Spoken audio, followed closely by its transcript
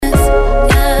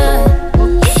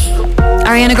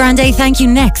Ariana Grande, thank you,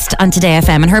 next on Today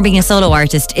FM. And her being a solo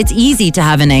artist, it's easy to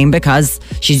have a name because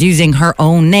she's using her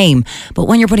own name. But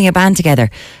when you're putting a band together,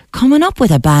 coming up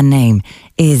with a band name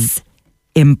is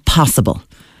impossible.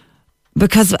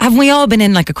 Because haven't we all been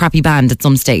in like a crappy band at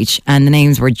some stage and the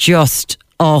names were just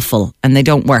awful and they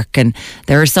don't work? And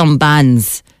there are some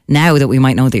bands now that we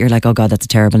might know that you're like, oh God, that's a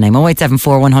terrible name.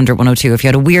 0874 100 102 if you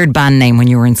had a weird band name when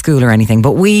you were in school or anything.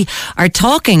 But we are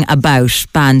talking about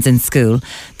bands in school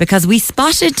because we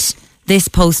spotted this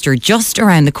poster just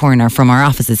around the corner from our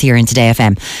offices here in Today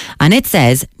FM. And it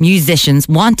says, musicians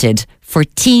wanted for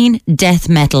teen death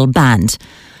metal band.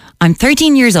 I'm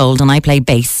 13 years old and I play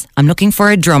bass. I'm looking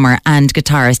for a drummer and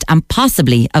guitarist and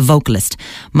possibly a vocalist.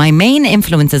 My main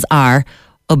influences are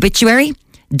Obituary,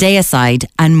 Deicide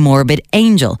and Morbid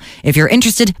Angel. If you're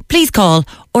interested, please call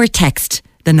or text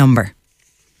the number.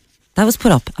 That was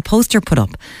put up, a poster put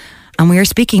up. And we are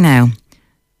speaking now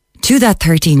to that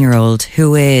 13-year-old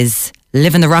who is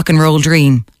living the rock and roll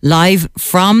dream live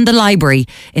from the library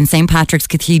in St. Patrick's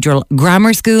Cathedral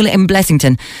Grammar School in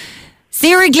Blessington.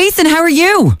 Ciara Gleeson, how are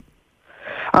you?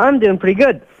 I'm doing pretty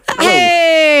good. Hello.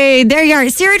 Hey, there you are.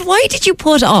 Ciara, why did you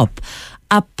put up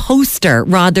a poster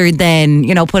rather than,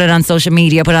 put it on social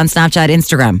media, put it on Snapchat,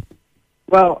 Instagram?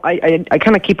 Well, I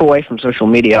kind of keep away from social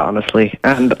media, honestly,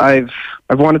 and I've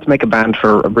wanted to make a band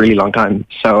for a really long time,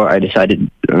 so I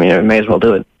decided, I may as well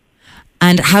do it.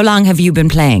 And how long have you been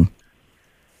playing?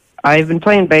 I've been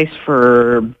playing bass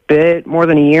for a bit more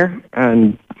than a year,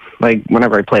 and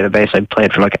whenever I play the bass, I play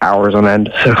it for hours on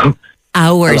end. So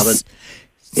hours. I love it.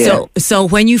 Yeah. So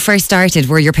when you first started,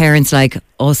 were your parents like,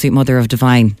 "Oh, sweet mother of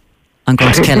divine, I'm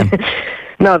going to kill him"?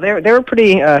 No, they were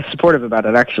pretty supportive about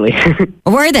it, actually.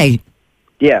 Were they?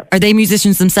 Yeah. Are they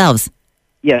musicians themselves?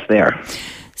 Yes, they are.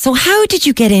 So how did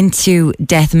you get into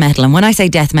death metal? And when I say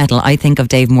death metal, I think of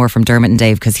Dave Moore from Dermot and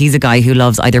Dave, because he's a guy who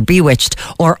loves either Bewitched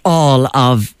or all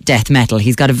of death metal.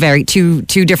 He's got a two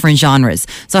different genres.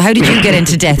 So how did you get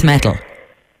into death metal?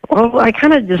 Well, I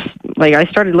kind of just, I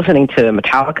started listening to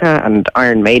Metallica and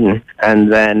Iron Maiden,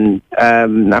 and then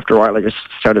after a while I just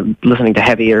started listening to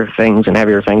heavier things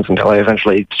until I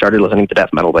eventually started listening to death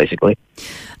metal, basically.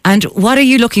 And what are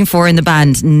you looking for in the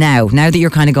band now that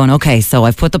you're kind of going, okay, so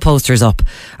I've put the posters up.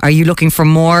 Are you looking for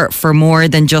more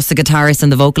than just a guitarist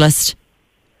and the vocalist?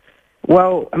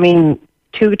 Well,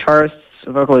 two guitarists,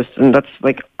 a vocalist, and that's,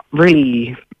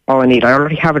 really all I need. I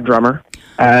already have a drummer,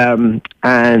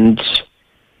 and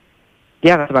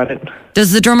yeah, that's about it.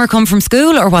 Does the drummer come from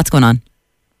school or what's going on?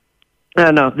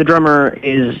 No, the drummer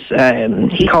is,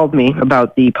 he called me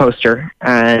about the poster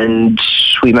and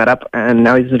we met up and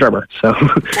now he's the drummer, so.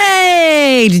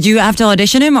 Hey, did you have to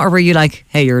audition him or were you like,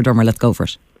 hey, you're a drummer, let's go for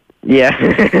it? Yeah,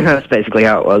 that's basically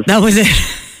how it was. That was it?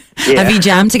 Yeah. Have you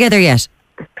jammed together yet?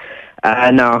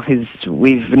 No,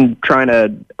 we've been trying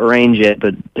to arrange it,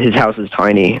 but his house is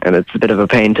tiny and it's a bit of a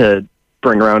pain to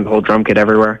bring around the whole drum kit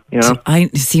everywhere, I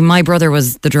see. My brother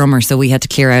was the drummer, so we had to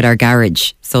clear out our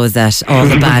garage so as that all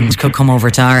the band could come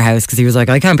over to our house, because he was like,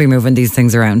 I can't be moving these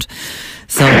things around.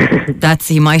 So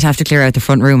he might have to clear out the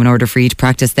front room in order for you to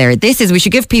practice there. We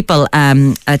should give people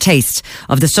a taste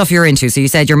of the stuff you're into. So you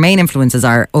said your main influences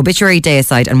are Obituary,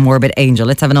 Deicide and Morbid Angel.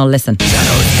 Let's have an all listen.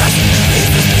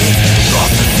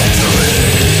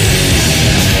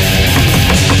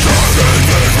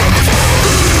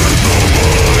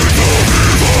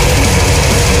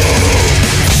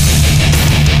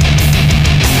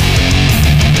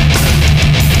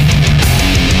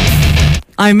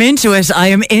 I'm into it. I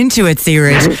am into it,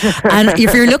 Ciara. And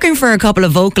if you're looking for a couple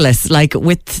of vocalists,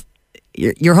 with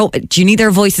your hope, do you need their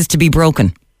voices to be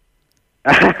broken?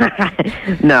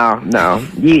 No.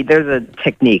 There's a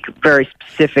technique, very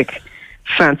specific,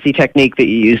 fancy technique that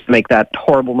you use to make that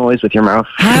horrible noise with your mouth.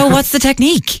 How? What's the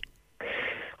technique?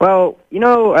 Well,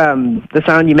 the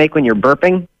sound you make when you're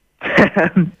burping?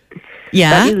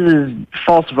 Yeah. That uses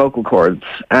false vocal cords,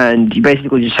 and you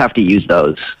basically just have to use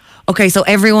those. Okay, so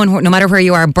everyone, no matter where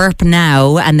you are, burp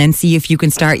now and then see if you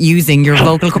can start using your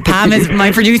vocal. Pam,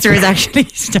 my producer, is actually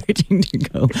starting to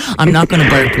go, I'm not going to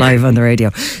burp live on the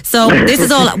radio. So this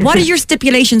is all. What are your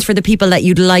stipulations for the people that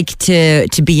you'd like to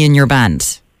be in your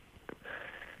band?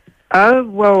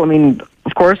 Well,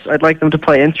 of course, I'd like them to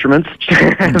play instruments.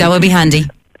 That would be handy.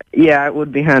 Yeah, it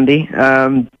would be handy.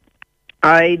 As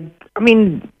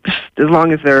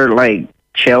long as they're,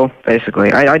 chill,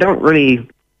 basically. I don't really...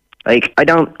 I'm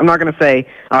not going to say,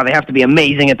 they have to be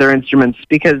amazing at their instruments,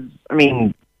 because,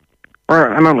 I'm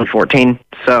only 14,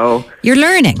 so... You're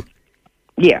learning.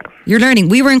 Yeah. You're learning.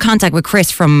 We were in contact with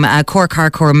Chris from Cork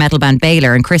hardcore metal band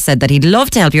Baylor, and Chris said that he'd love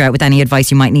to help you out with any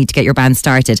advice you might need to get your band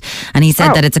started. And he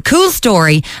said that it's a cool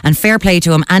story and fair play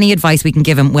to him. Any advice we can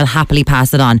give him, we'll happily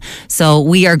pass it on. So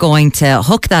we are going to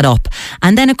hook that up.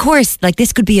 And then, of course, like,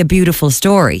 this could be a beautiful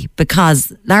story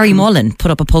because Larry Mullen put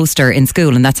up a poster in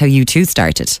school, and that's how you two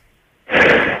started.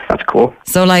 That's cool.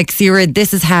 So, like, Ciara,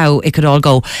 this is how it could all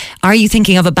go. Are you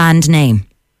thinking of a band name?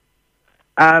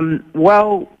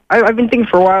 Well, I've been thinking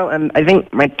for a while, and I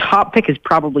think my top pick is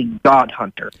probably God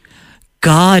Hunter.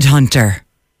 God Hunter.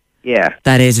 Yeah.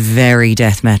 That is very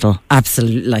death metal.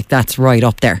 Absolutely. Like, that's right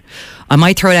up there. I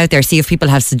might throw it out there, see if people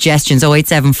have suggestions.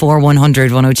 0874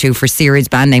 100 102 for Ciara's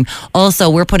band name. Also,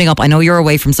 we're putting up, I know you're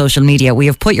away from social media, we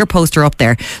have put your poster up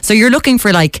there. So you're looking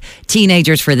for, like,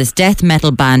 teenagers for this death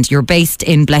metal band. You're based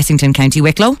in Blessington, County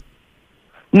Wicklow?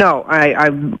 No,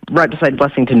 I'm right beside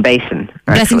Blessington Basin.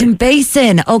 Actually. Blessington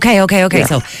Basin. Okay. Yeah.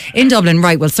 So in Dublin,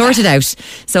 right, we'll sort it out.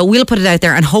 So we'll put it out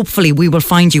there and hopefully we will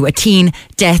find you a teen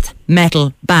death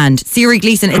metal band. Ciara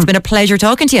Gleeson, it's been a pleasure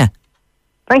talking to you.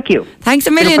 Thank you. Thanks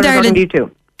a million, It's been a pleasure darling. talking to you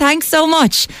too. Thanks so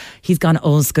much. He's gone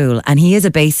old school and he is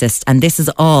a bassist, and this is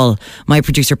all my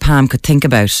producer Pam could think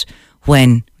about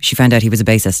when she found out he was a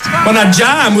bassist. When I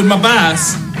jam with my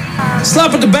bass,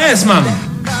 slap at the bass, man.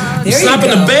 Slap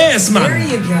at the bass, man.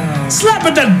 There you go. Slap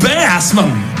at that bass,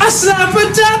 man. I slap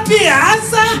at that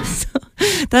bass.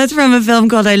 That's from a film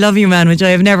called I Love You Man, which I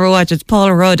have never watched. It's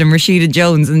Paul Rudd and Rashida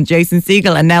Jones and Jason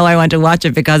Segel, and now I want to watch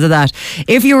it because of that.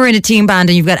 If you were in a team band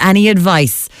and you've got any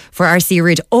advice for our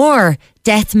Ciara or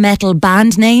death metal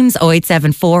band names,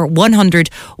 0874 100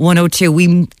 102.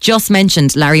 We just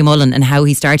mentioned Larry Mullen and how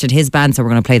he started his band, so we're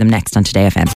going to play them next on Today FM.